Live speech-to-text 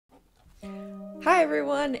Hi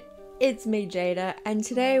everyone, it's me Jada, and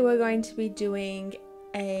today we're going to be doing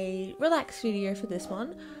a relaxed video for this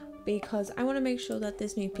one because I want to make sure that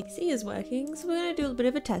this new PC is working. So we're going to do a bit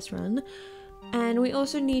of a test run, and we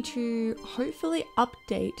also need to hopefully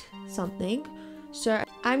update something. So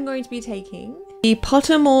I'm going to be taking the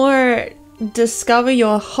Pottermore Discover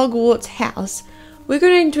Your Hogwarts House. We're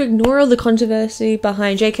going to ignore all the controversy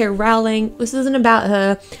behind J.K. Rowling. This isn't about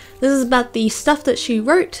her, this is about the stuff that she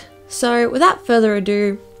wrote. So without further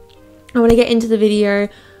ado, I want to get into the video.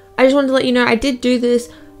 I just wanted to let you know I did do this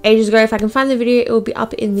ages ago. If I can find the video, it will be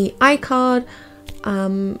up in the iCard.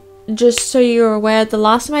 Just so you're aware, the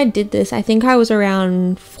last time I did this, I think I was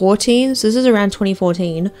around 14. So this is around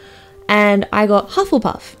 2014. And I got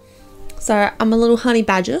Hufflepuff. So I'm a little honey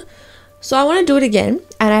badger. So I want to do it again.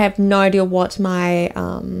 And I have no idea what my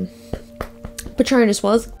Patronus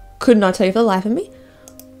was. Could not tell you for the life of me.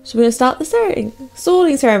 So we're going to start the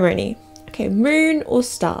sorting ceremony. Okay, moon or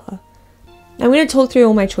star? Now I'm going to talk through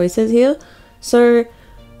all my choices here. So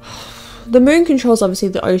the moon controls obviously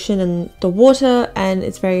the ocean and the water, and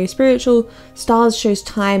it's very spiritual. Stars shows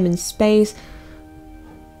time and space.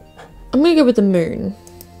 I'm going to go with the moon.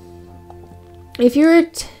 If you're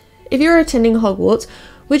attending Hogwarts,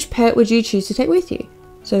 which pet would you choose to take with you?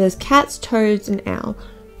 So there's cats, toads, and owl.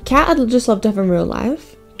 Cat I'd just love to have in real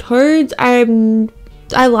life. Toads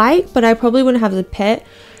I like, but I probably wouldn't have as a pet.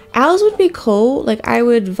 Owls would be cool. Like, I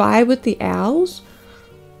would vibe with the owls.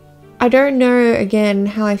 I don't know, again,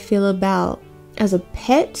 how I feel about as a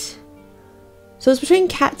pet. So it's between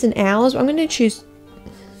cats and owls. I'm going to choose...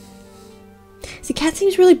 See, cat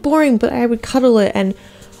seems really boring, but I would cuddle it, and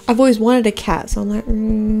I've always wanted a cat, so I'm like,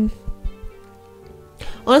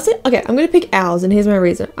 Honestly, okay, I'm going to pick owls, and here's my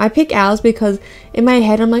reason. I pick owls because in my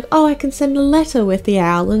head, I'm like, oh, I can send a letter with the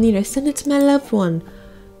owl and, you know, send it to my loved one.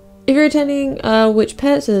 If you're attending which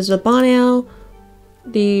pet, so there's the barn owl,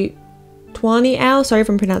 the tawny owl, sorry if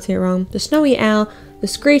I'm pronouncing it wrong, the snowy owl, the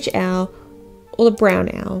screech owl, or the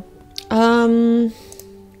brown owl. I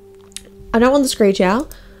don't want the screech owl.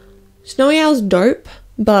 Snowy owl's dope,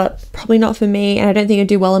 but probably not for me, and I don't think it'd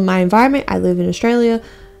do well in my environment. I live in Australia,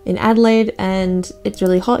 in Adelaide, and it's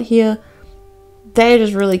really hot here. They're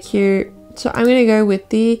just really cute, so I'm gonna go with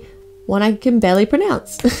the one I can barely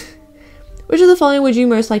pronounce. Which of the following would you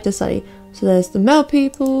most like to study? So there's the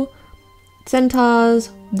merpeople, centaurs,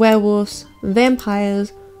 werewolves,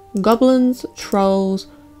 vampires, goblins, trolls,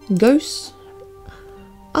 ghosts.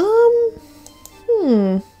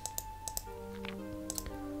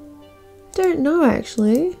 Don't know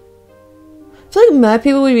actually. I feel like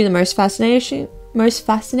merpeople would be the most fascinating,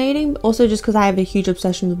 also just because I have a huge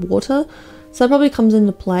obsession with water, so that probably comes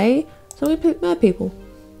into play. So I'm gonna pick merpeople.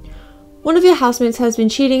 One of your housemates has been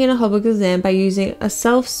cheating in a Hogwarts exam by using a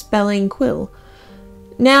self-spelling quill.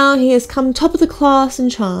 Now he has come top of the class in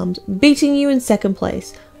charms, beating you in second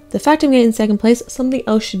place. The fact I'm getting second place, something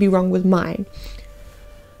else should be wrong with mine.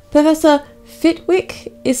 Professor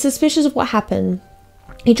Fitwick is suspicious of what happened.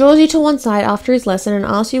 He draws you to one side after his lesson and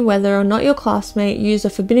asks you whether or not your classmate used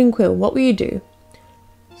a forbidden quill. What will you do?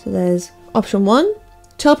 So there's option 1,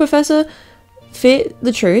 tell Professor Fit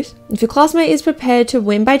the truth. If your classmate is prepared to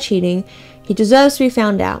win by cheating, he deserves to be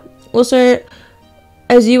found out. Also,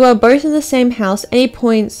 as you are both in the same house, any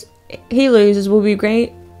points he loses will be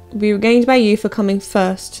regained by you for coming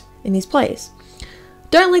first in his place.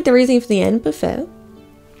 Don't like the reasoning for the end, but fair.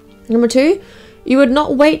 Number 2, you would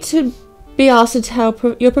not wait to be asked to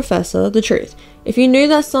tell your professor the truth. If you knew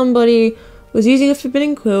that somebody was using a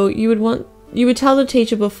forbidden quill, you would tell the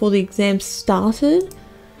teacher before the exam started.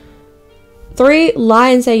 3, lie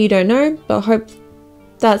and say you don't know, but hope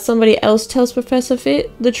that somebody else tells Professor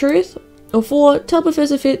Fit the truth. Or 4, tell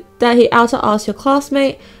Professor Fit that he ought to ask your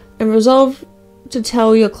classmate and resolve to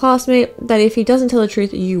tell your classmate that if he doesn't tell the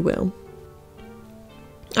truth, you will.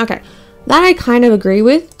 Okay, that I kind of agree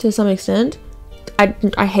with to some extent.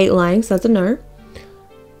 I hate lying, so that's a no.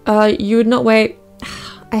 You would not wait.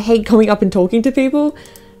 I hate coming up and talking to people.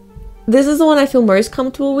 This is the one I feel most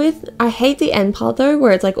comfortable with. I hate the end part though,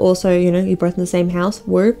 where it's like also, you know, you're both in the same house.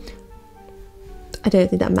 Woo. I don't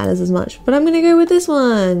think that matters as much, but I'm gonna go with this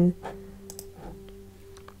one.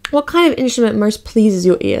 What kind of instrument most pleases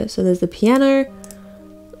your ear? So there's the piano,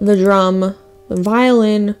 the drum, the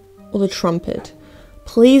violin, or the trumpet.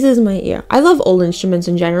 Pleases my ear. I love all instruments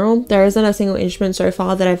in general. There isn't a single instrument so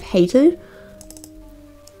far that I've hated.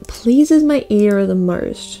 Pleases my ear the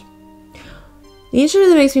most. The instrument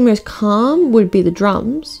that makes me most calm would be the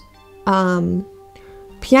drums. Piano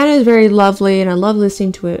is very lovely and I love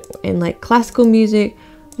listening to it in like classical music.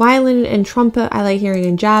 Violin and trumpet I like hearing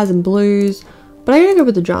in jazz and blues, but I'm gonna go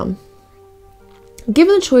with the drum.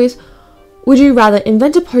 Given the choice, Would you rather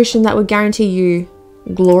invent a potion that would guarantee you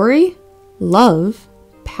glory, love,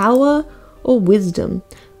 power, or wisdom?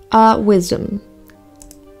 Wisdom.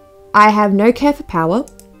 I have no care for power.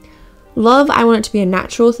 Love, I want it to be a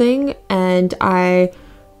natural thing, and I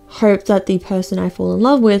hope that the person I fall in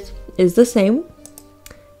love with is the same.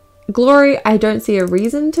 Glory, I don't see a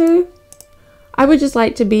reason to. I would just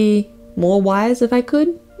like to be more wise if I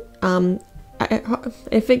could.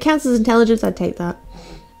 If it counts as intelligence, I'd take that.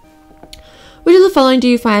 Which of the following do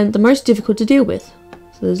you find the most difficult to deal with?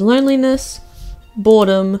 So there's loneliness,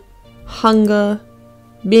 boredom, hunger,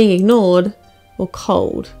 being ignored, or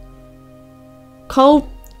cold. Cold,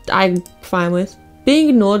 I'm fine with. Being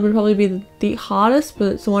ignored would probably be the hardest,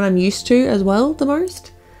 but it's the one I'm used to as well the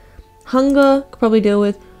most. Hunger, could probably deal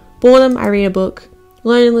with. Boredom, I read a book.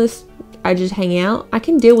 Loneliness, I just hang out. I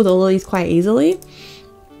can deal with all of these quite easily.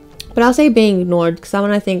 But I'll say being ignored, because that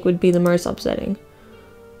one I think would be the most upsetting.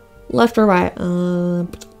 Left or right? I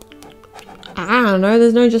don't know,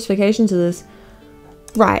 there's no justification to this.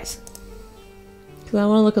 Right. Because I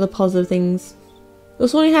want to look at the positive things.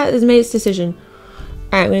 This one has made its decision.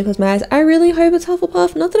 Alright, I'm going to close my eyes. I really hope it's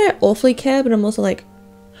Hufflepuff. Not that I awfully care, but I'm also like,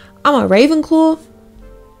 I'm a Ravenclaw.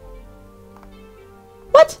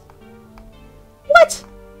 What? What?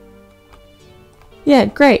 Yeah,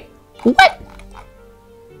 great. What?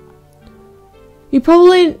 You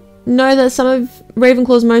probably know that some of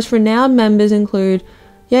Ravenclaw's most renowned members include...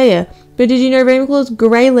 Yeah. But did you know Ravenclaw's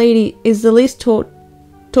Grey Lady is the least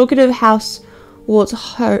talkative Hogwarts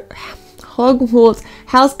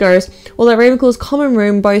house ghost, while that Ravenclaw's common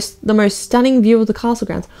room boasts the most stunning view of the castle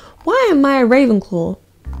grounds? Why am I a Ravenclaw?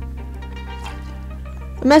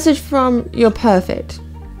 A message from You're Perfect.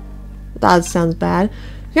 That sounds bad.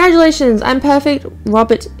 Congratulations, I'm perfect,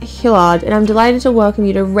 Robert Hillard, and I'm delighted to welcome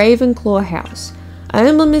you to Ravenclaw House. Our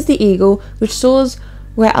emblem is the eagle, which soars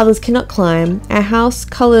where others cannot climb. Our house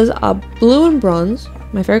colours are blue and bronze.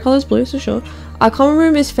 My favourite colour is blue, so sure. Our common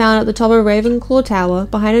room is found at the top of Ravenclaw Tower,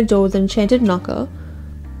 behind a door with an enchanted knocker.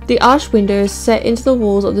 The arched windows set into the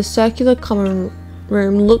walls of the circular common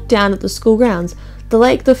room look down at the school grounds, the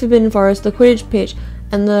lake, the Forbidden Forest, the Quidditch pitch,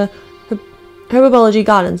 and the Herbology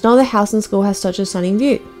gardens. No other house in school has such a stunning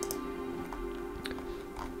view.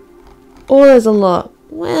 Oh, there's a lot.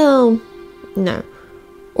 Well, no.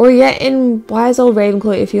 Or yet in wise old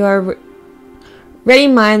Ravenclaw, if you are ready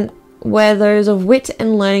in mind, where those of wit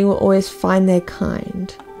and learning will always find their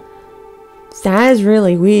kind. That is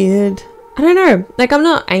really weird. I don't know. Like, I'm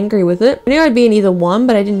not angry with it. I knew I'd be in either one,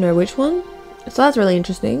 but I didn't know which one. So that's really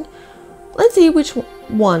interesting. Let's see which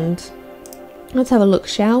wand. Let's have a look,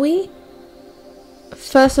 shall we?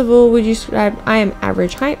 First of all, would you describe... I am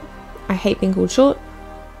average height. I hate being called short.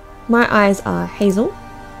 My eyes are hazel.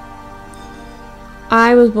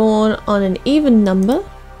 I was born on an even number.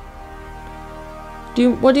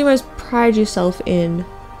 What do you most pride yourself in?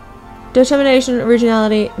 Determination,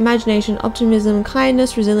 originality, imagination, optimism,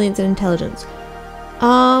 kindness, resilience, and intelligence.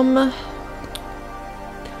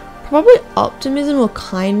 Probably optimism or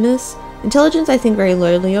kindness. Intelligence I think very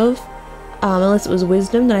lowly of. Unless it was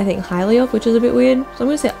wisdom, then I think highly of, which is a bit weird. So I'm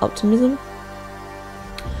going to say optimism.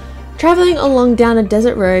 Traveling along down a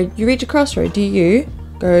desert road, you reach a crossroad. Do you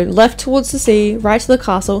go left towards the sea, right to the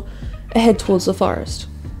castle, ahead towards the forest?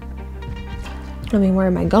 I mean, where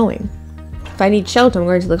am I going? If I need shelter, I'm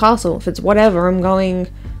going to the castle. If it's whatever, I'm going,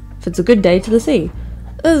 if it's a good day, to the sea.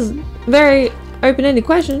 This is a very open-ended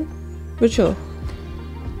question, but sure.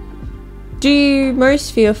 Do you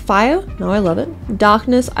most fear fire? No, I love it.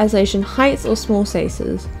 Darkness, isolation, heights, or small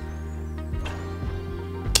spaces?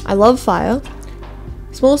 I love fire.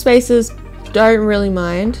 Small spaces, don't really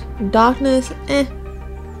mind. Darkness,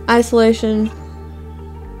 Isolation,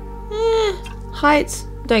 heights,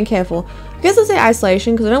 don't care for. I guess I'll say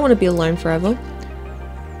isolation because I don't want to be alone forever.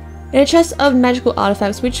 In a chest of magical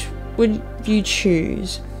artifacts, which would you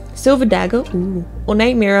choose? Silver dagger, ooh,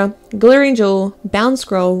 ornate mirror, glittering jewel, bound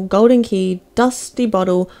scroll, golden key, dusty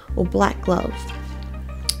bottle, or black glove?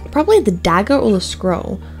 Probably the dagger or the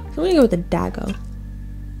scroll. So I'm gonna go with the dagger.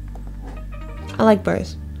 I like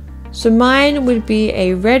both. So mine would be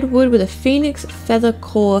a redwood with a phoenix feather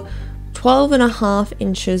core, 12.5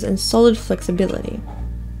 inches, and solid flexibility.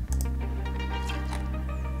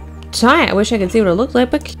 Tight. I wish I could see what it looked like,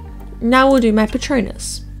 but now we'll do my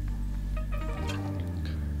Patronus.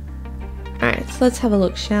 Alright, so let's have a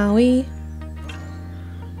look, shall we?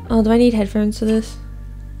 Oh, do I need headphones for this?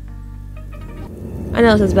 I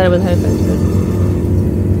know this is better with headphones, but...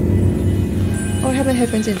 Oh, I have my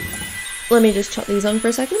headphones in. Let me just chop these on for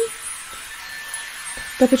a second.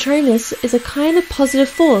 The Patronus is a kind of positive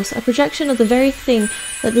force, a projection of the very thing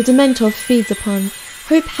that the Dementor feeds upon.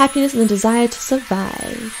 Hope, happiness, and the desire to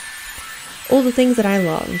survive. All the things that I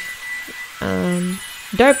love.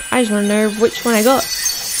 Dope. I just want to know which one I got.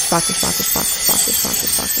 Sparkle, sparkle, sparkle, sparkle, sparkle,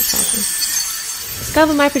 sparkle, sparkle.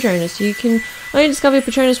 Discover my Patronus. You can only discover your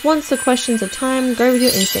Patronus once. The questions of time. Go with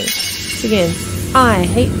your instincts. Begin. I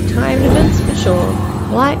hate timed events for sure.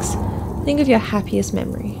 Relax. Think of your happiest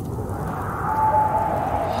memory.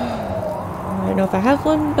 I don't know if I have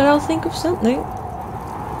one, but I'll think of something.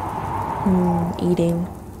 Eating.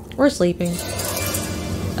 Or sleeping.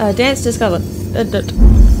 Dance, discover.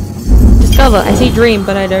 Discover. I see dream,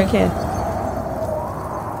 but I don't care.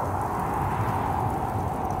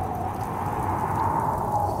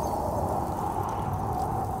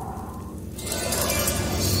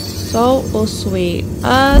 Salt or sweet?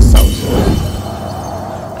 Salt.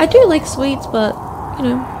 I do like sweets, but, you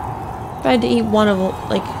know, if I had to eat one of them,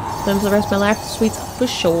 like, them for the rest of my life, sweets for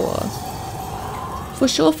sure. For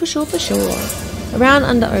sure, for sure, for sure. Around,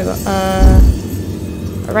 under, over.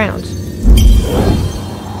 Around.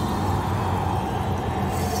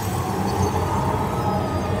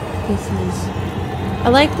 This is... I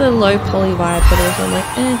like the low poly vibe, but also I'm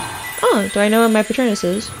like, Oh, do I know what my Patronus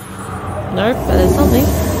is? Nope, but there's something.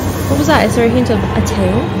 What was that? Is there a hint of a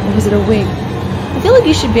tail? Or was it a wing? I feel like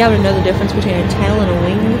you should be able to know the difference between a tail and a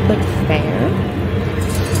wing, but fair.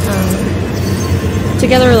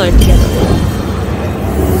 Together or alone? Together.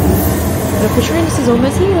 The Patronus is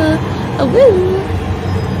almost here. Oh, woo!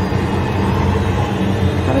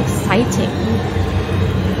 How exciting.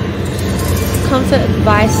 Comfort,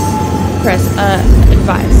 advice, press,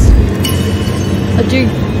 advice. I do,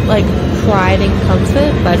 like, pride in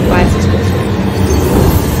comfort, but advice is good too.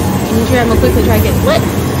 Can you try more quickly, try again? What?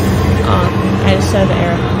 Oh, I just said the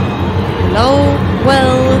error. No,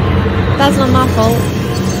 well, that's not my fault.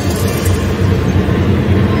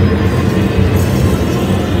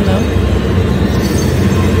 No.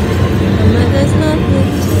 There's nothing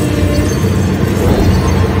to...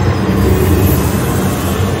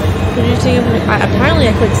 Did you see apparently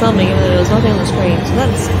I clicked something even though there was nothing on the screen, so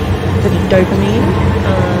that's a bit of dopamine.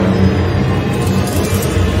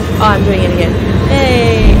 Oh, I'm doing it again.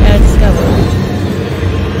 Hey, discover.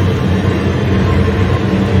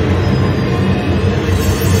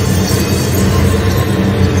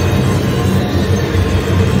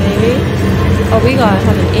 Maybe. Oh, we got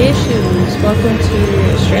having issues. Welcome to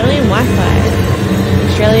Australian Wi-Fi.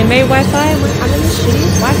 Australian-made Wi-Fi. We're having the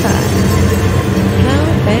shittiest Wi-Fi. How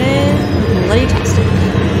fantastic.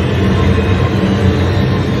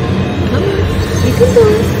 Come on, you can do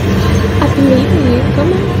it. I believe in you.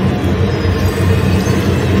 Come on.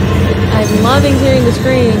 I'm loving hearing the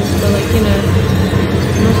screams, but like, you know,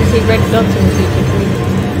 I'm also see red dots in the future. Can we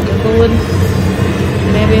go forward?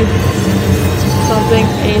 Maybe. Something,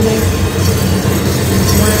 anything.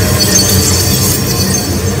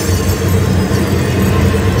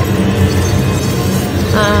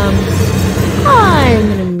 I'm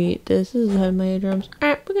gonna mute this. This is hurting my eardrums.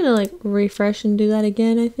 Alright, we're gonna like refresh and do that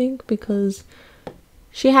again, I think, because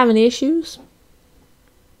she having issues.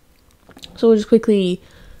 So we'll just quickly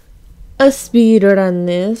a speed run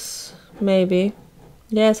this, maybe.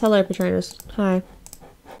 Yes, hello Patronus. Hi.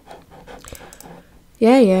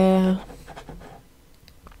 Yeah.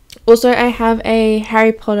 Also, I have a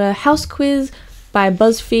Harry Potter house quiz by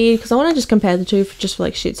BuzzFeed because I want to just compare the two just for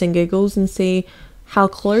like shits and giggles and see how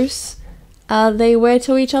close they were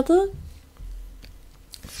to each other.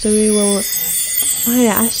 So we will find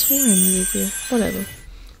out. I swear I muted you. Whatever.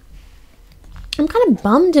 I'm kind of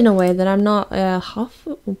bummed in a way that I'm not a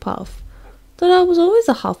Hufflepuff. Thought I was always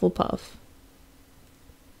a Hufflepuff.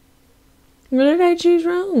 What did I choose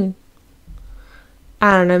wrong?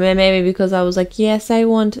 I don't know, maybe because I was like, yes, I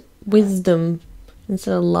want wisdom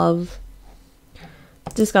instead of love.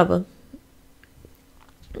 Discover.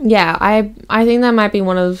 Yeah, I think that might be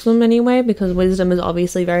one of them anyway, because wisdom is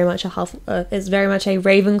obviously very much a it's very much a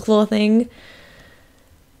Ravenclaw thing.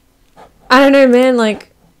 I don't know, man,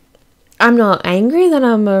 like, I'm not angry that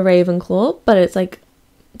I'm a Ravenclaw, but it's like,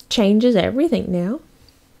 changes everything now.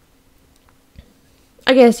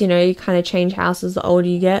 I guess, you know, you kind of change houses the older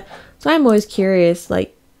you get. So I'm always curious,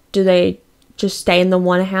 like, do they just stay in the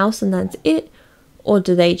one house and that's it? Or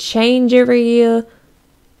do they change every year?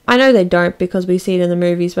 I know they don't because we see it in the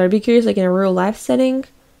movies, but I'd be curious, like, in a real life setting,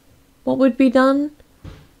 what would be done?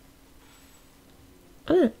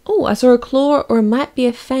 I don't know. Oh, I saw a claw, or it might be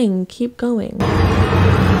a fang. Keep going.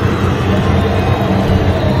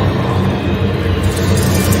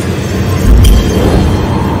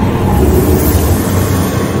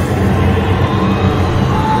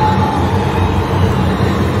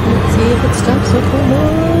 Stops it for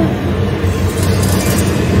more.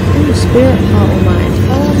 Ooh, spirit, heart, or mind.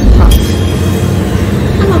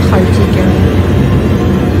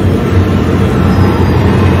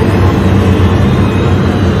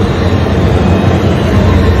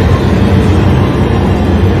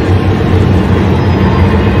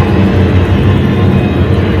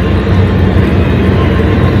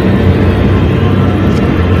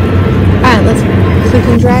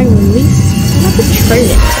 and drag and release. I'm not betraying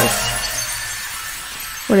it.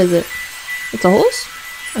 What is it? It's a horse?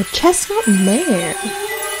 A chestnut mare.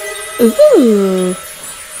 Ooh.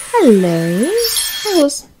 Hello.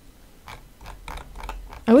 Horse.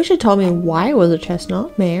 I wish it told me why it was a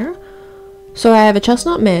chestnut mare. So I have a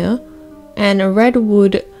chestnut mare and a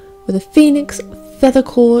redwood with a phoenix feather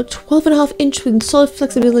core, 12.5-inch with solid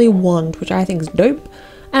flexibility wand, which I think is dope,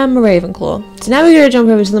 and a Ravenclaw. So now we're going to jump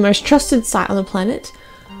over to the most trusted site on the planet,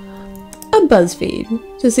 a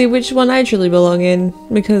BuzzFeed, to see which one I truly belong in,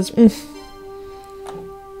 because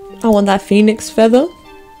I want that phoenix feather.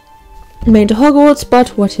 Made to Hogwarts, but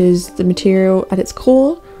what is the material at its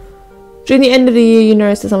core? During the end of the year, you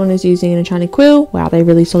notice that someone is using an enchanted quill. Wow, they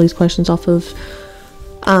really stole these questions off of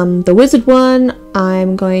the wizard one.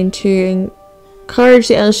 I'm going to encourage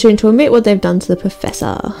the other student to admit what they've done to the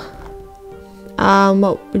professor.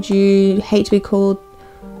 What would you hate to be called?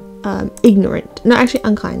 Ignorant. No, actually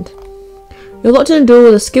unkind. You're locked in a duel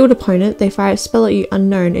with a skilled opponent. They fire a spell at you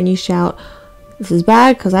unknown and you shout, "This is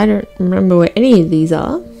bad," because I don't remember where any of these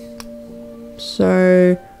are.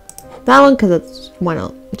 So that one, because that's, why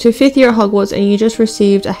not? To 5th year at Hogwarts and you just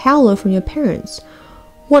received a howler from your parents.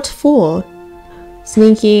 What for?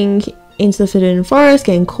 Sneaking into the Forbidden Forest,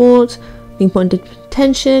 getting caught, being put into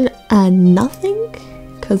detention, nothing?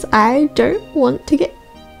 Because I don't want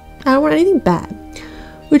anything bad.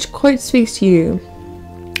 Which quote speaks to you?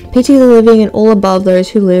 Pity the living and all above those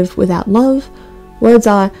who live without love. Words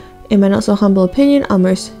are, in my not so humble opinion, our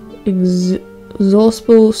most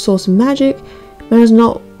exhaustible source of magic. Matters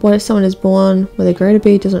not what if someone is born, where they grow to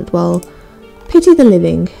be, doesn't dwell. Pity the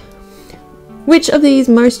living. Which of these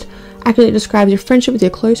most accurately describes your friendship with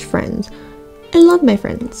your close friends? I love my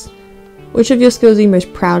friends. Which of your skills are you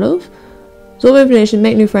most proud of? Absorb information,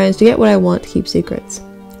 make new friends, to get what I want, keep secrets.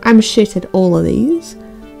 I'm shit at all of these.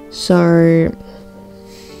 So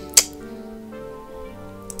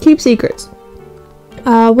keep secrets.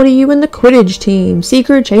 What are you in the Quidditch team?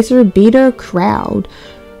 Seeker, chaser, beater, crowd.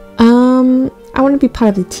 I want to be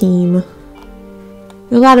part of the team.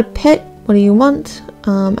 You're allowed a pet. What do you want?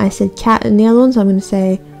 I said cat in the other one, so I'm going to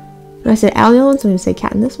say... I said owl in the other one, so I'm going to say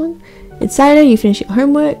cat in this one. It's Saturday, you finish your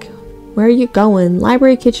homework. Where are you going?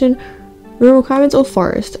 Library, kitchen, room requirements, or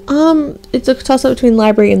forest? It's a toss-up between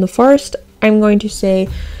library and the forest. I'm going to say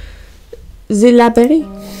the library.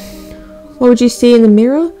 What would you see in the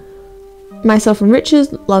mirror? Myself and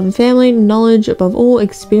riches, love and family, knowledge above all,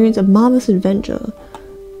 experience a marvelous adventure.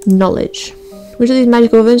 Knowledge. Which of these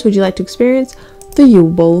magical events would you like to experience? The Yule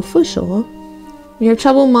Ball, for sure. You have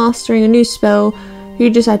trouble mastering a new spell. You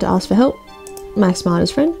decide to ask for help. My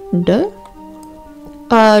smartest friend. Duh.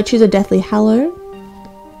 Choose a Deathly Hallow.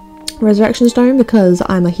 Resurrection Stone, because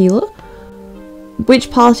I'm a healer. Which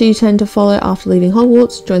path do you tend to follow after leaving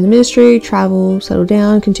Hogwarts? Join the Ministry, travel, settle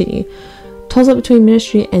down, continue. Toss up between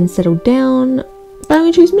Ministry and settle down. But I'm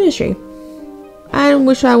going to choose Ministry. And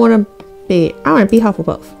which I want to be? I want to be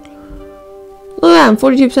Hufflepuff. Look at that,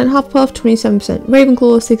 42% Hufflepuff, 27%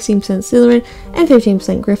 Ravenclaw, 16% Slytherin, and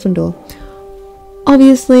 15% Gryffindor.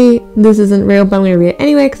 Obviously, this isn't real, but I'm going to read it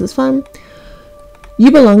anyway because it's fun. You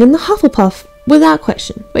belong in the Hufflepuff, without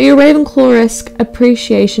question. But your Ravenclaw-esque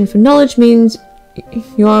appreciation for knowledge means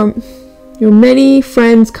your many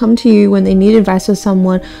friends come to you when they need advice from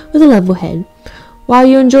someone with a level head. While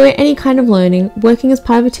you enjoy any kind of learning, working as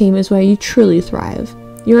part of a team is where you truly thrive.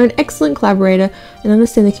 You're an excellent collaborator and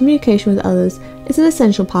understand that communication with others is an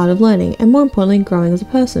essential part of learning and, more importantly, growing as a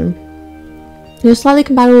person. Your slightly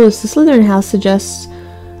compatible as the Slytherin house suggests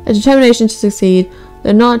a determination to succeed,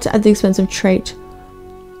 though not at the expense of trait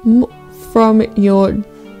from your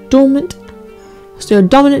dominant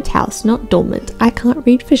house, not dormant. I can't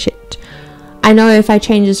read for shit. I know if I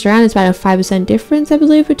change this around, it's about a 5% difference, I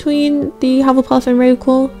believe, between the Hufflepuff and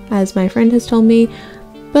Ravenclaw, as my friend has told me.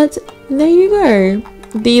 But there you go.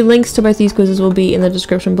 The links to both these quizzes will be in the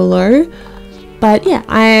description below. But yeah,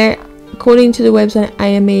 according to the website, I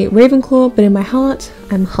am a Ravenclaw, but in my heart,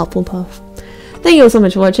 I'm Hufflepuff. Thank you all so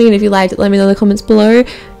much for watching, and if you liked it, let me know in the comments below.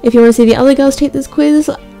 If you want to see the other girls take this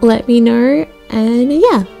quiz, let me know. And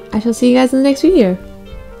yeah, I shall see you guys in the next video.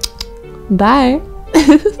 Bye!